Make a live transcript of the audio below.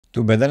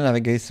To better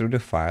navigate through the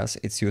files,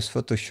 it's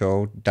useful to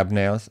show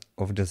thumbnails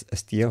of the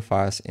STL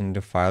files in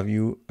the file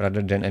view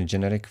rather than a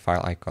generic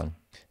file icon.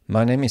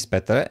 My name is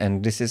Petr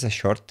and this is a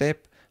short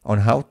tip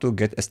on how to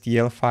get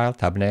STL file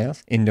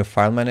thumbnails in the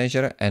file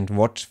manager and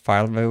what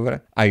file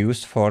viewer I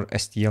use for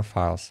STL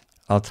files.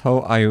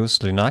 Although I use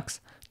Linux,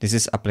 this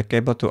is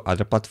applicable to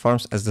other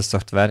platforms as the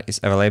software is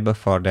available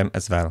for them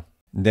as well.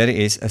 There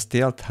is a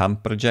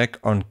stl-thumb project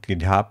on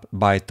GitHub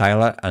by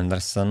Tyler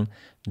Anderson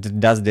that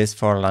does this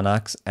for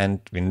Linux and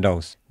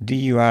Windows.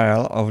 The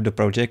URL of the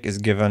project is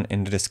given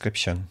in the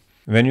description.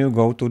 When you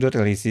go to the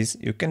releases,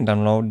 you can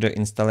download the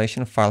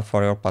installation file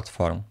for your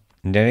platform.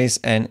 There is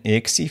an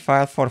exe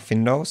file for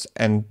Windows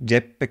and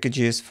zip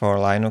packages for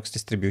Linux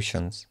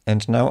distributions.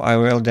 And now I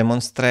will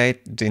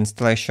demonstrate the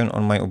installation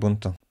on my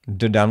Ubuntu.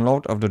 The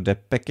download of the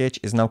zip package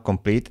is now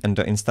complete and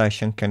the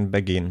installation can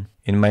begin.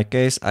 In my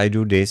case, I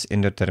do this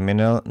in the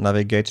terminal,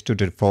 navigate to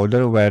the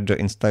folder where the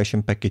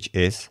installation package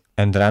is,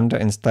 and run the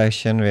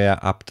installation via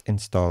apt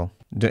install.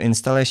 The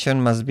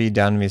installation must be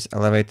done with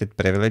elevated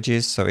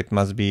privileges, so it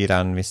must be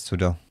run with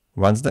sudo.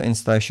 Once the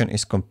installation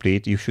is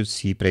complete, you should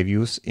see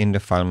previews in the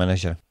file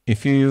manager.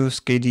 If you use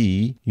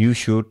KDE, you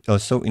should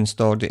also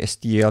install the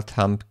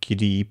stl-thumb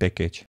KDE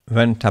package.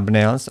 When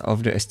thumbnails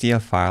of the STL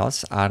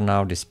files are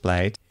now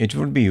displayed, it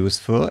would be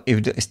useful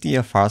if the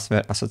STL files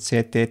were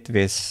associated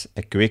with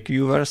a quick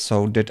viewer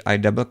so that I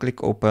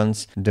double-click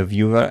opens the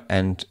viewer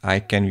and I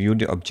can view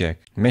the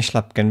object.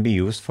 Meshlab can be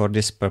used for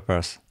this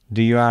purpose.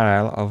 The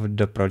URL of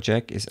the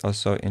project is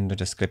also in the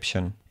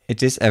description.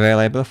 It is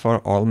available for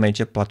all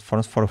major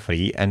platforms for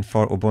free, and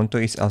for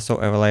Ubuntu is also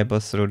available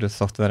through the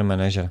software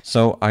manager.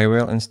 So I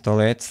will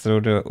install it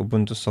through the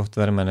Ubuntu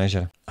software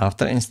manager.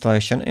 After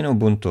installation in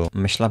Ubuntu,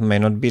 Meshlab may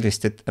not be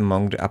listed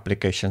among the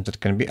applications that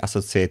can be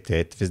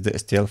associated with the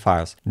STL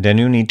files. Then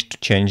you need to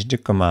change the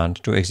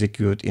command to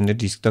execute in the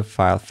desktop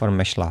file for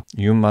Meshlab.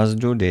 You must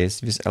do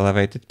this with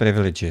elevated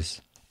privileges.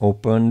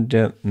 Open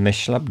the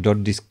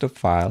meshlab.desktop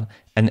file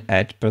and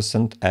add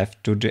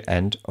 %f to the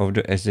end of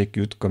the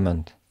execute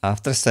command.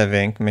 After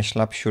saving,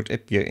 Meshlab should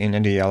appear in a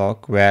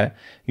dialog where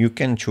you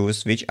can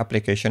choose which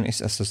application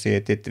is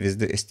associated with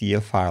the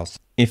STL files.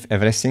 If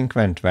everything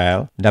went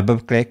well,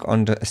 double-click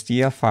on the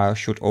STL file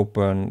should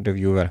open the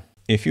viewer.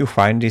 If you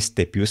find this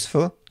tip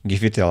useful,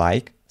 give it a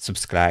like,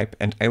 subscribe,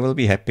 and I will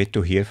be happy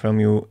to hear from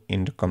you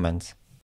in the comments.